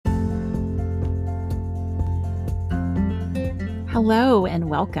Hello and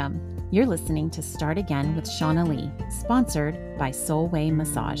welcome. You're listening to Start Again with Shaunna Lee, sponsored by Soulway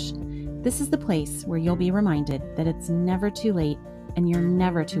Massage. This is the place where you'll be reminded that it's never too late and you're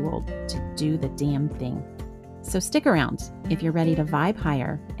never too old to do the damn thing. So stick around if you're ready to vibe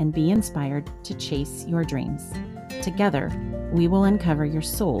higher and be inspired to chase your dreams. Together, we will uncover your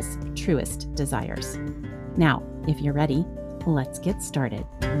soul's truest desires. Now, if you're ready, let's get started.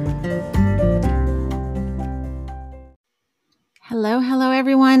 Hello,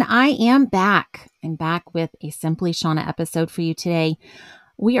 everyone. I am back. I'm back with a Simply Shaunna episode for you today.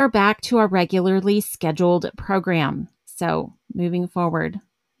 We are back to our regularly scheduled program. So moving forward,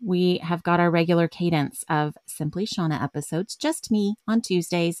 we have got our regular cadence of Simply Shaunna episodes, just me on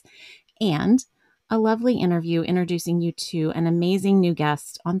Tuesdays, and a lovely interview introducing you to an amazing new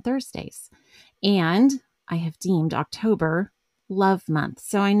guest on Thursdays. And I have deemed October Love Month.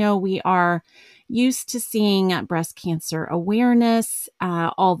 So I know we are used to seeing breast cancer awareness.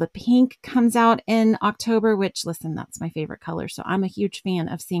 All the pink comes out in October, which, listen, that's my favorite color. So I'm a huge fan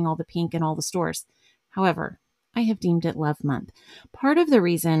of seeing all the pink in all the stores. However, I have deemed it Love Month. Part of the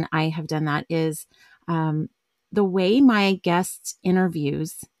reason I have done that is the way my guest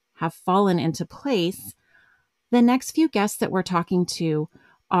interviews have fallen into place. The next few guests that we're talking to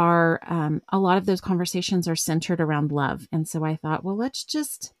are a lot of those conversations are centered around love. And so I thought, well, let's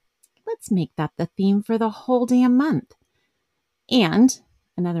make that the theme for the whole damn month. And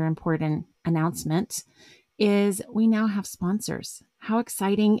another important announcement is we now have sponsors. How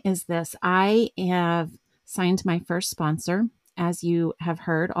exciting is this? I have signed my first sponsor, as you have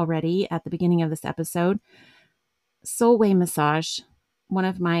heard already at the beginning of this episode. Soulway Massage, one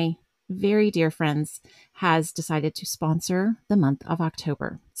of my very dear friends, has decided to sponsor the month of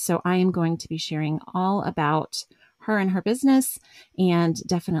October. So I am going to be sharing all about her and her business, and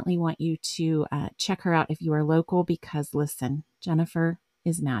definitely want you to check her out if you are local, because listen, Jennifer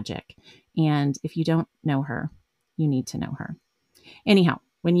is magic. And if you don't know her, you need to know her. Anyhow,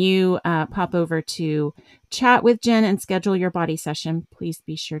 when you pop over to chat with Jen and schedule your body session, please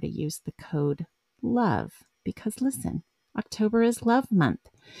be sure to use the code LOVE, because listen, October is Love Month.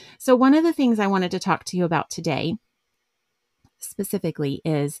 So one of the things I wanted to talk to you about today specifically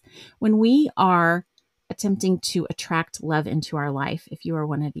is when we are attempting to attract love into our life, if you are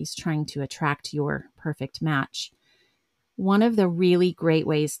one of these trying to attract your perfect match, one of the really great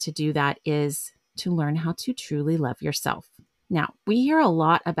ways to do that is to learn how to truly love yourself. Now, we hear a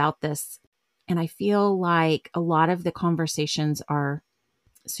lot about this, and I feel like a lot of the conversations are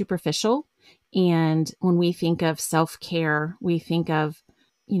superficial. And when we think of self-care, we think of,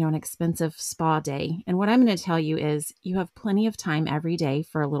 an expensive spa day. And what I'm going to tell you is you have plenty of time every day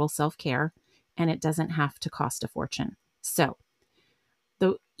for a little self-care, and it doesn't have to cost a fortune. So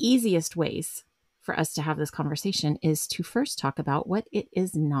the easiest ways for us to have this conversation is to first talk about what it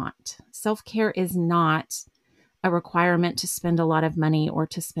is not. Self-care is not a requirement to spend a lot of money or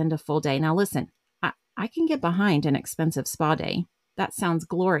to spend a full day. Now, listen, I can get behind an expensive spa day. That sounds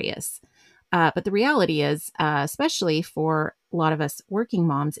glorious. But the reality is, especially for a lot of us working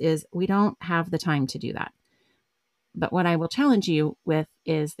moms, is we don't have the time to do that. But what I will challenge you with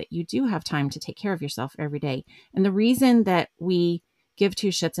is that you do have time to take care of yourself every day. And the reason that we give two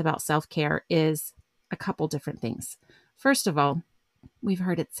shits about self-care is a couple different things. First of all, we've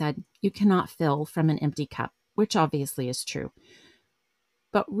heard it said, you cannot fill from an empty cup, which obviously is true.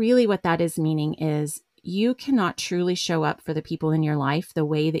 But really what that is meaning is you cannot truly show up for the people in your life the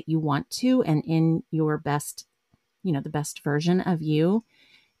way that you want to and in your best, the best version of you,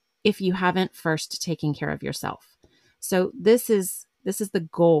 if you haven't first taken care of yourself. So this is the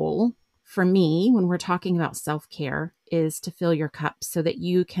goal for me when we're talking about self-care, is to fill your cup so that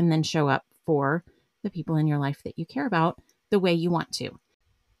you can then show up for the people in your life that you care about the way you want to.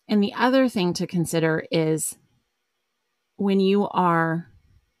 And the other thing to consider is when you are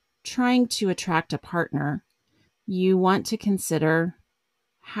trying to attract a partner, you want to consider,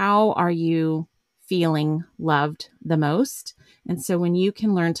 how are you feeling loved the most? And so when you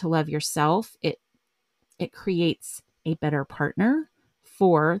can learn to love yourself, it creates a better partner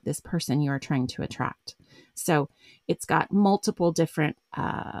for this person you are trying to attract. So it's got multiple different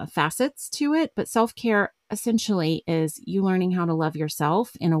facets to it, but self-care essentially is you learning how to love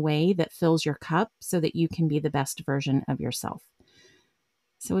yourself in a way that fills your cup so that you can be the best version of yourself.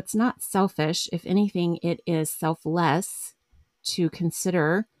 So it's not selfish. If anything, it is selfless to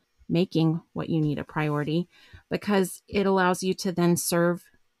consider making what you need a priority, because it allows you to then serve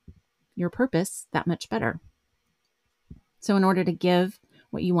your purpose that much better. So in order to give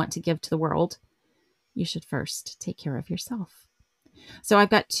what you want to give to the world, you should first take care of yourself. So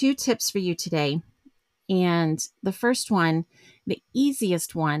I've got 2 tips for you today. And the first one, the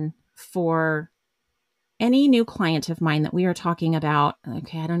easiest one for any new client of mine that we are talking about,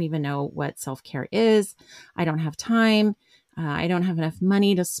 okay, I don't even know what self-care is. I don't have time. I don't have enough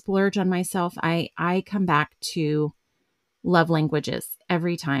money to splurge on myself. I come back to love languages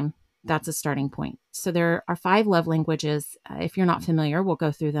every time. That's a starting point. So there are 5 love languages. If you're not familiar, we'll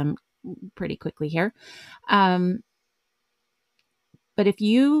go through them pretty quickly here. But if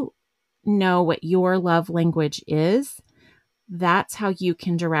you know what your love language is, that's how you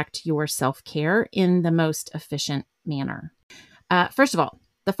can direct your self-care in the most efficient manner. First of all,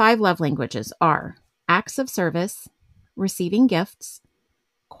 the 5 love languages are acts of service, receiving gifts,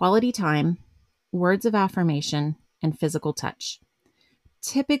 quality time, words of affirmation, and physical touch.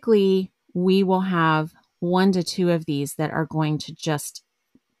 Typically, we will have 1 to 2 of these that are going to just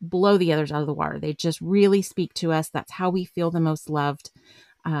blow the others out of the water. They just really speak to us. That's how we feel the most loved.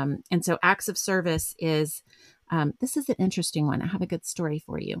 And so acts of service is, this is an interesting one. I have a good story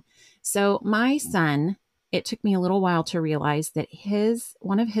for you. So my son, it took me a little while to realize that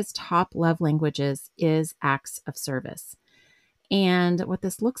one of his top love languages is acts of service. And what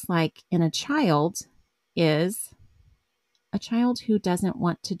this looks like in a child is a child who doesn't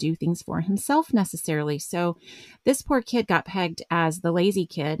want to do things for himself necessarily. So this poor kid got pegged as the lazy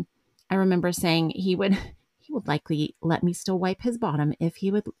kid. I remember saying he would likely let me still wipe his bottom if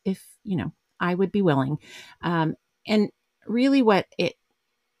I would be willing. And really what it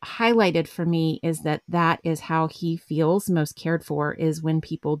highlighted for me is that is how he feels most cared for, is when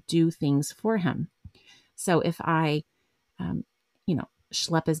people do things for him. So if I,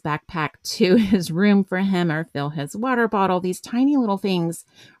 schlep his backpack to his room for him or fill his water bottle, these tiny little things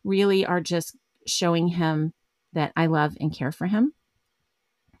really are just showing him that I love and care for him.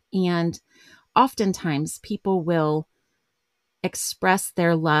 And oftentimes people will express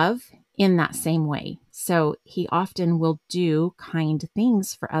their love in that same way. So he often will do kind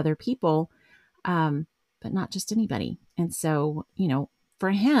things for other people, but not just anybody. And so,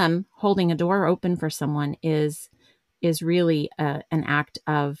 for him, holding a door open for someone is really an act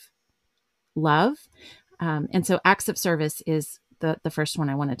of love. And so acts of service is the first one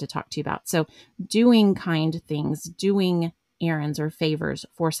I wanted to talk to you about. So doing kind things, doing errands or favors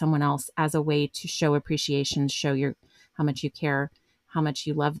for someone else as a way to show appreciation, show how much you care, how much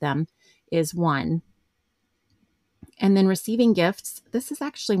you love them, is one. And then receiving gifts. This is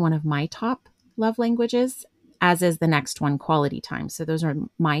actually one of my top love languages, as is the next one, quality time. So those are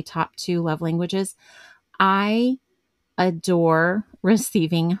my top 2 love languages. I adore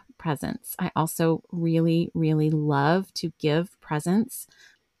receiving presents. I also really, really love to give presents.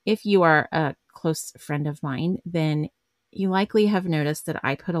 If you are a close friend of mine, then you likely have noticed that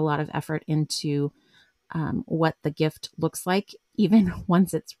I put a lot of effort into what the gift looks like, even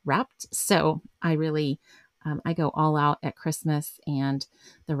once it's wrapped. So I really, I go all out at Christmas, and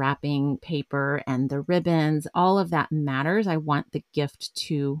the wrapping paper and the ribbons, all of that matters. I want the gift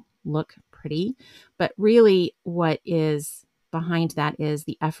to look pretty, but really what is behind that is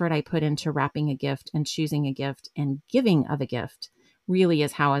the effort I put into wrapping a gift and choosing a gift and giving of a gift really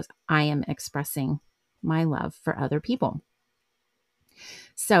is how I am expressing my love for other people.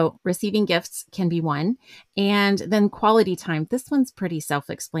 So receiving gifts can be one. And then quality time. This one's pretty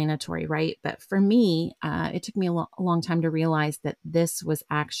self-explanatory, right? But for me, it took me a long time to realize that this was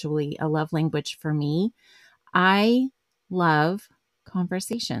actually a love language for me. I love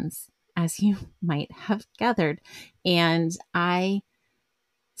conversations, as you might have gathered. And I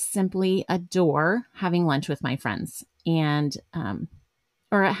simply adore having lunch with my friends and,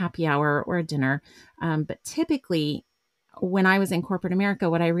 or a happy hour or a dinner. But typically when I was in corporate America,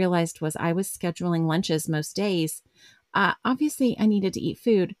 what I realized was I was scheduling lunches most days. Obviously I needed to eat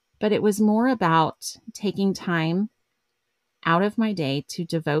food, but it was more about taking time out of my day to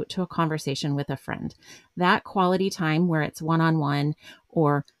devote to a conversation with a friend. That quality time where it's one-on-one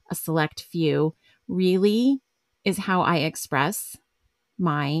or a select few really is how I express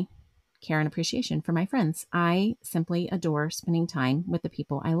my care and appreciation for my friends. I simply adore spending time with the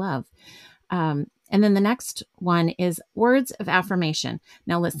people I love. And then the next one is words of affirmation.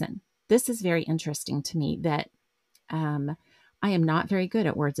 Now, listen, this is very interesting to me that I am not very good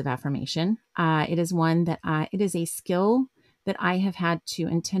at words of affirmation. It is one that it is a skill that I have had to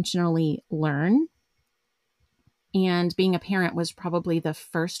intentionally learn. And being a parent was probably the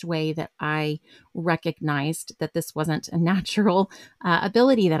first way that I recognized that this wasn't a natural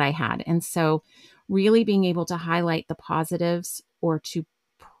ability that I had. And so really being able to highlight the positives or to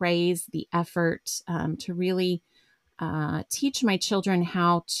praise the effort, to really teach my children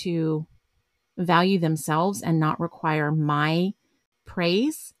how to value themselves and not require my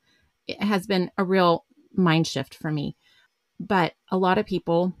praise, it has been a real mind shift for me. But a lot of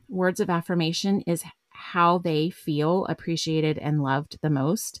people, words of affirmation is how they feel appreciated and loved the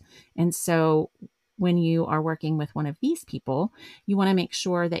most. And so when you are working with one of these people, you want to make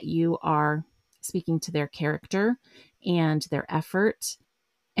sure that you are speaking to their character and their effort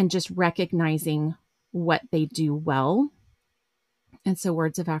and just recognizing what they do well. And so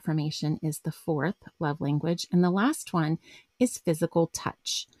words of affirmation is the fourth love language. And the last one is physical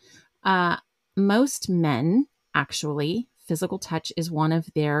touch. Most men, actually, physical touch is one of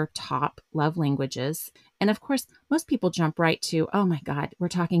their top love languages. And of course, most people jump right to, oh my God, we're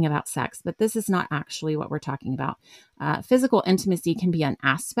talking about sex, but this is not actually what we're talking about. Physical intimacy can be an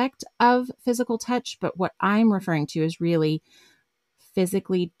aspect of physical touch, but what I'm referring to is really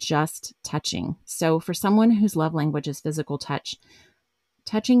physically just touching. So for someone whose love language is physical touch,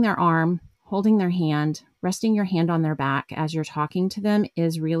 touching their arm, holding their hand, resting your hand on their back as you're talking to them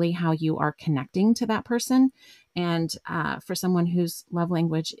is really how you are connecting to that person. And for someone whose love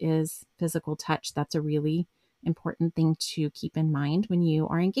language is physical touch, that's a really important thing to keep in mind when you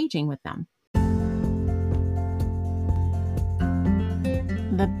are engaging with them.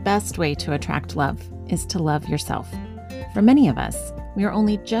 The best way to attract love is to love yourself. For many of us, we are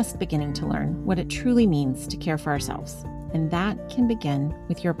only just beginning to learn what it truly means to care for ourselves. And that can begin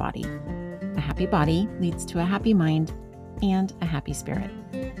with your body. A happy body leads to a happy mind and a happy spirit.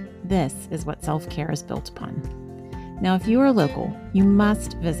 This is what self-care is built upon. Now, if you are local, you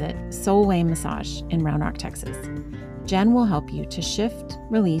must visit Soulway Massage in Round Rock, Texas. Jen will help you to shift,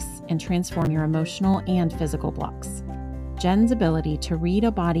 release, and transform your emotional and physical blocks. Jen's ability to read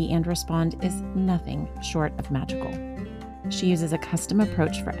a body and respond is nothing short of magical. She uses a custom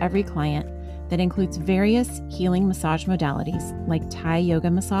approach for every client that includes various healing massage modalities like Thai yoga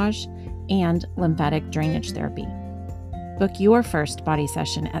massage and lymphatic drainage therapy. Book your first body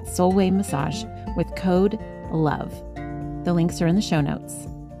session at Soulway Massage with code LOVE. The links are in the show notes.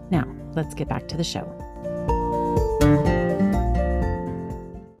 Now, let's get back to the show.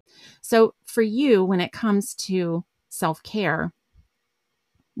 So for you, when it comes to self-care,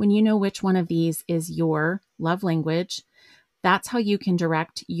 when you know which one of these is your love language, that's how you can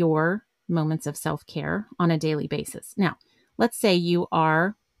direct your moments of self-care on a daily basis. Now, let's say you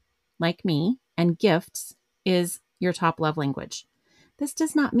are like me and gifts is your top love language. This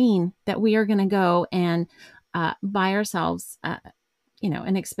does not mean that we are going to go and buy ourselves,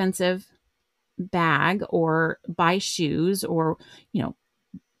 an expensive bag or buy shoes or,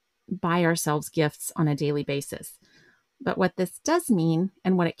 buy ourselves gifts on a daily basis. But what this does mean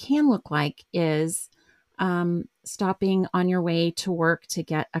and what it can look like is stopping on your way to work to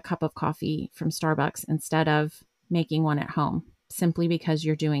get a cup of coffee from Starbucks instead of making one at home, simply because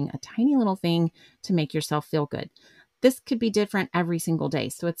you're doing a tiny little thing to make yourself feel good. This could be different every single day.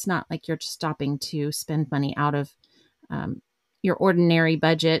 So it's not like you're just stopping to spend money out of your ordinary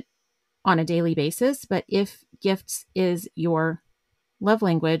budget on a daily basis. But if gifts is your love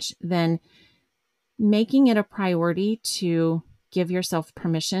language, then making it a priority to give yourself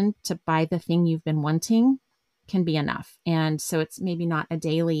permission to buy the thing you've been wanting can be enough. And so it's maybe not a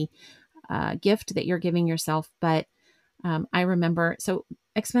daily gift that you're giving yourself, but I remember, so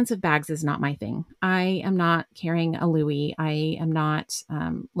expensive bags is not my thing. I am not carrying a Louis. I am not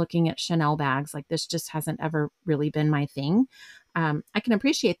looking at Chanel bags. Like this just hasn't ever really been my thing. I can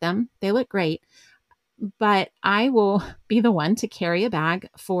appreciate them. They look great, but I will be the one to carry a bag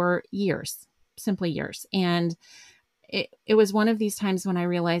for years, simply years. And it was one of these times when I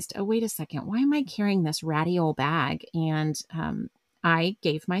realized, oh, wait a second, why am I carrying this ratty old bag? And I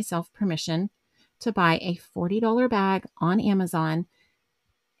gave myself permission to buy a $40 bag on Amazon,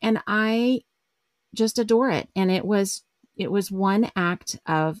 and I just adore it. And it was one act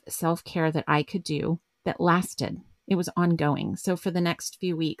of self-care that I could do that lasted. It was ongoing. So for the next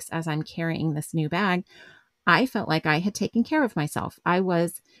few weeks, as I'm carrying this new bag, I felt like I had taken care of myself. I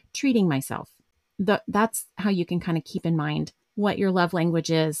was treating myself. That's how you can kind of keep in mind what your love language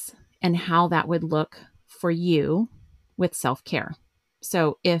is and how that would look for you with self-care.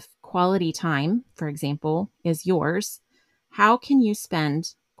 So if quality time, for example, is yours, how can you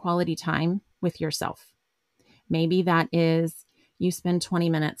spend quality time with yourself? Maybe that is you spend 20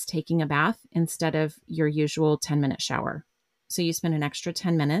 minutes taking a bath instead of your usual 10-minute shower. So you spend an extra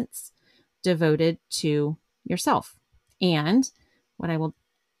 10 minutes devoted to yourself. And what I will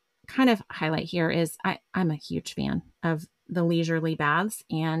kind of highlight here is I'm a huge fan of the leisurely baths.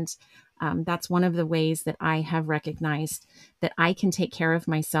 And that's one of the ways that I have recognized that I can take care of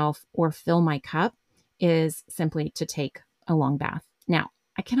myself or fill my cup is simply to take a long bath. Now,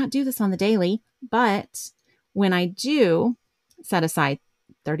 I cannot do this on the daily, but when I do set aside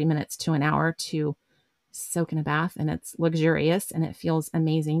 30 minutes to an hour to soak in a bath and it's luxurious and it feels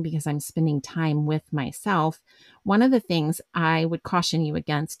amazing because I'm spending time with myself. One of the things I would caution you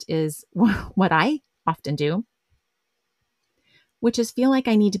against is what I often do, which is feel like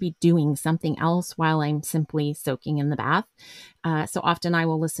I need to be doing something else while I'm simply soaking in the bath. So often I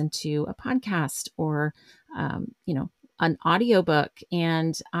will listen to a podcast or, an audiobook,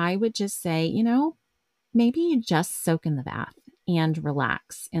 and I would just say, maybe you just soak in the bath and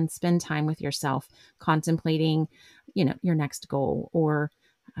relax and spend time with yourself, contemplating, your next goal. Or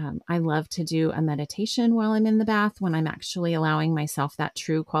I love to do a meditation while I'm in the bath when I'm actually allowing myself that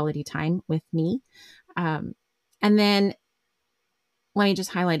true quality time with me. And then let me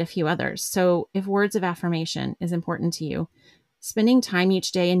just highlight a few others. So if words of affirmation is important to you, spending time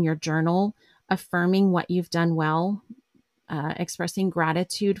each day in your journal, affirming what you've done well, expressing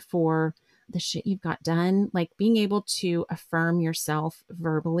gratitude for the shit you've got done, like being able to affirm yourself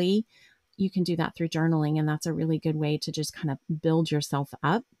verbally. You can do that through journaling. And that's a really good way to just kind of build yourself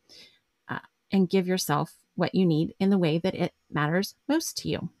up and give yourself what you need in the way that it matters most to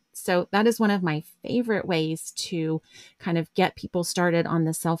you. So that is one of my favorite ways to kind of get people started on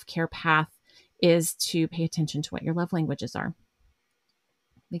the self-care path, is to pay attention to what your love languages are.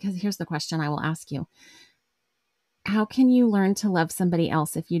 Because here's the question I will ask you. How can you learn to love somebody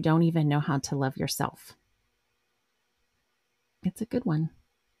else if you don't even know how to love yourself? It's a good one.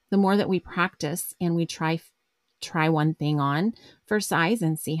 The more that we practice and we try one thing on for size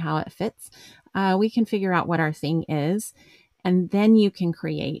and see how it fits, we can figure out what our thing is. And then you can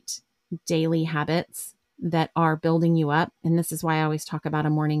create daily habits that are building you up. And this is why I always talk about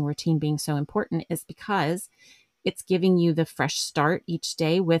a morning routine being so important, is because it's giving you the fresh start each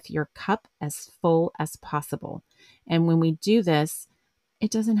day with your cup as full as possible. And when we do this,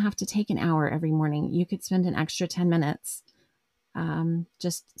 it doesn't have to take an hour every morning. You could spend an extra 10 minutes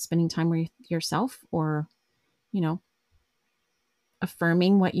just spending time with yourself, or,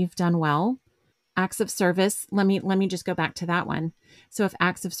 affirming what you've done well. Acts of service. Let me just go back to that one. So if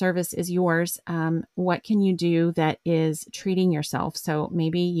acts of service is yours, what can you do that is treating yourself? So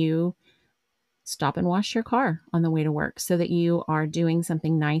maybe you stop and wash your car on the way to work so that you are doing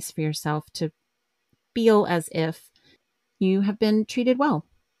something nice for yourself to feel as if you have been treated well.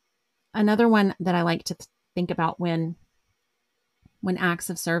 Another one that I like to think about when acts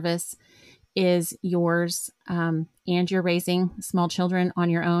of service is yours, and you're raising small children on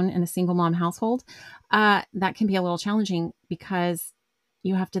your own in a single mom household, that can be a little challenging because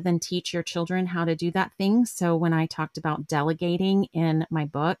you have to then teach your children how to do that thing. So when I talked about delegating in my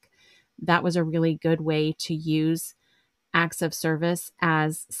book, that was a really good way to use acts of service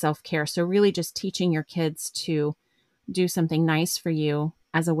as self-care. So really just teaching your kids to do something nice for you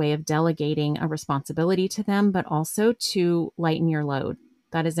as a way of delegating a responsibility to them, but also to lighten your load.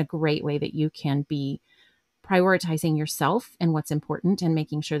 That is a great way that you can be prioritizing yourself and what's important and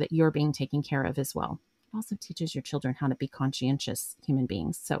making sure that you're being taken care of as well. It also teaches your children how to be conscientious human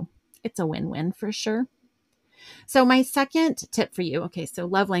beings. So it's a win-win for sure. So my second tip for you, okay, so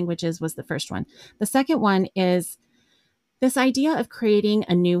love languages was the first one. The second one is this idea of creating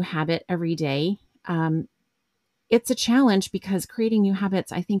a new habit every day. It's a challenge because creating new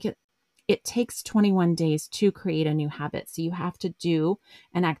habits, I think it takes 21 days to create a new habit. So you have to do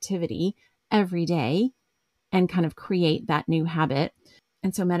an activity every day and kind of create that new habit.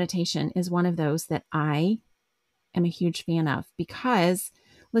 And so meditation is one of those that I am a huge fan of because,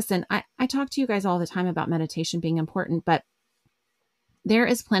 listen, I talk to you guys all the time about meditation being important, but there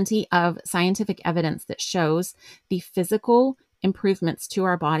is plenty of scientific evidence that shows the physical improvements to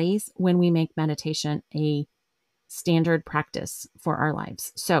our bodies when we make meditation a standard practice for our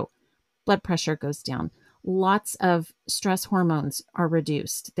lives. So blood pressure goes down. Lots of stress hormones are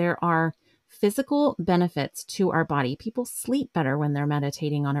reduced. There are physical benefits to our body. People sleep better when they're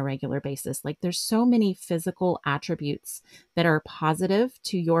meditating on a regular basis. Like there's so many physical attributes that are positive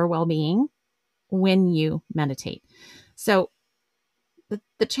to your well-being when you meditate. So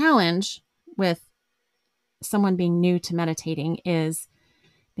the challenge with someone being new to meditating is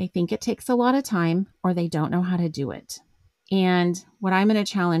they think it takes a lot of time or they don't know how to do it. And what I'm going to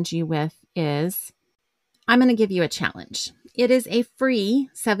challenge you with is I'm going to give you a challenge. It is a free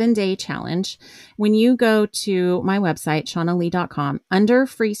 7-day challenge. When you go to my website, SimplyShaunna.com, under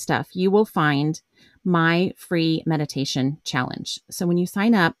free stuff, you will find my free meditation challenge. So when you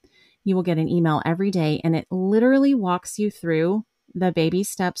sign up, you will get an email every day, and it literally walks you through the baby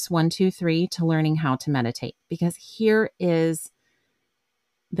steps 1, 2, 3 to learning how to meditate. Because here is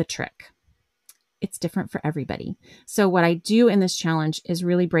the trick. It's different for everybody. So what I do in this challenge is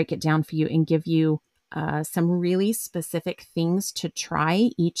really break it down for you and give you some really specific things to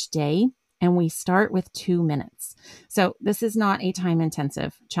try each day And we start with 2 minutes. So this is not a time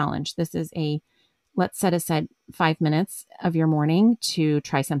intensive challenge. This is let's set aside 5 minutes of your morning to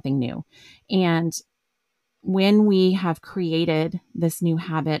try something new. And when we have created this new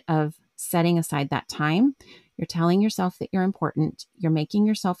habit of setting aside that time, you're telling yourself that you're important, you're making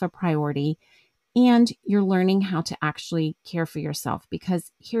yourself a priority, and you're learning how to actually care for yourself.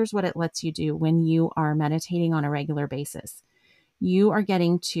 Because here's what it lets you do when you are meditating on a regular basis. You are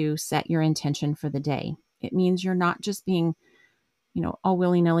getting to set your intention for the day. It means you're not just being, all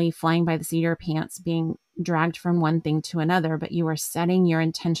willy-nilly flying by the seat of your pants, being dragged from one thing to another, but you are setting your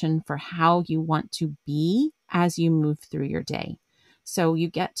intention for how you want to be as you move through your day. So you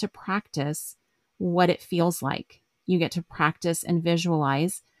get to practice what it feels like. You get to practice and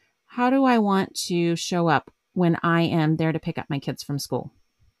visualize, how do I want to show up when I am there to pick up my kids from school?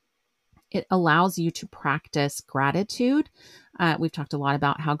 It allows you to practice gratitude. We've talked a lot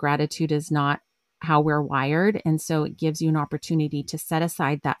about how gratitude is not how we're wired. And so it gives you an opportunity to set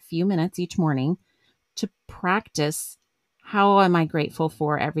aside that few minutes each morning to practice, how am I grateful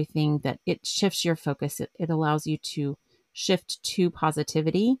for everything, that it shifts your focus. It allows you to shift to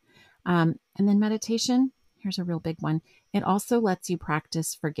positivity. And then meditation, here's a real big one. It also lets you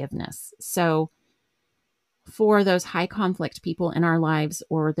practice forgiveness. So for those high conflict people in our lives,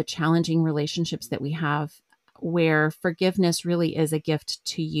 or the challenging relationships that we have, where forgiveness really is a gift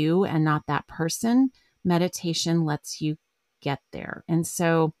to you and not that person, meditation lets you get there. And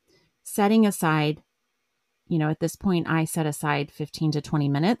so setting aside, at this point, I set aside 15 to 20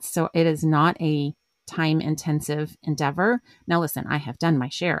 minutes. So it is not a time intensive endeavor. Now, listen, I have done my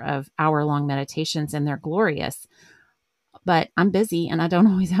share of hour-long meditations and they're glorious, but I'm busy and I don't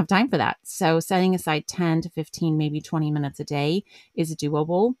always have time for that. So setting aside 10 to 15, maybe 20 minutes a day is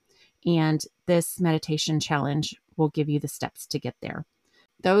doable. And this meditation challenge will give you the steps to get there.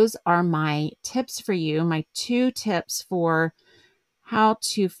 Those are my tips for you, my 2 tips for how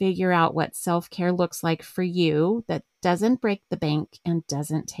to figure out what self-care looks like for you that doesn't break the bank and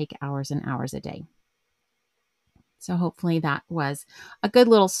doesn't take hours and hours a day. So hopefully that was a good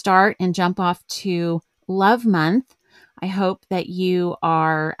little start and jump off to Love Month. I hope that you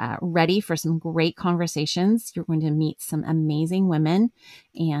are ready for some great conversations. You're going to meet some amazing women.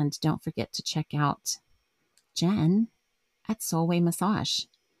 And don't forget to check out Jen at Soulway Massage.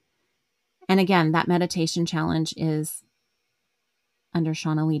 And again, that meditation challenge is under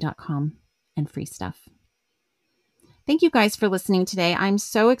SimplyShaunna.com and free stuff. Thank you guys for listening today. I'm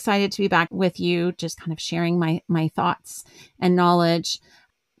so excited to be back with you, just kind of sharing my thoughts and knowledge.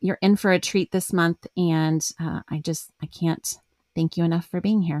 You're in for a treat this month, and I can't thank you enough for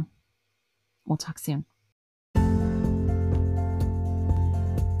being here. We'll talk soon.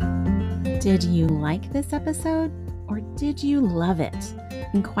 Did you like this episode, or did you love it?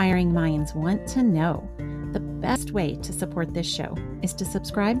 Inquiring minds want to know. The best way to support this show is to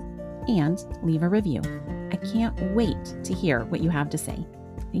subscribe and leave a review. I can't wait to hear what you have to say.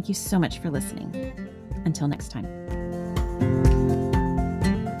 Thank you so much for listening. Until next time.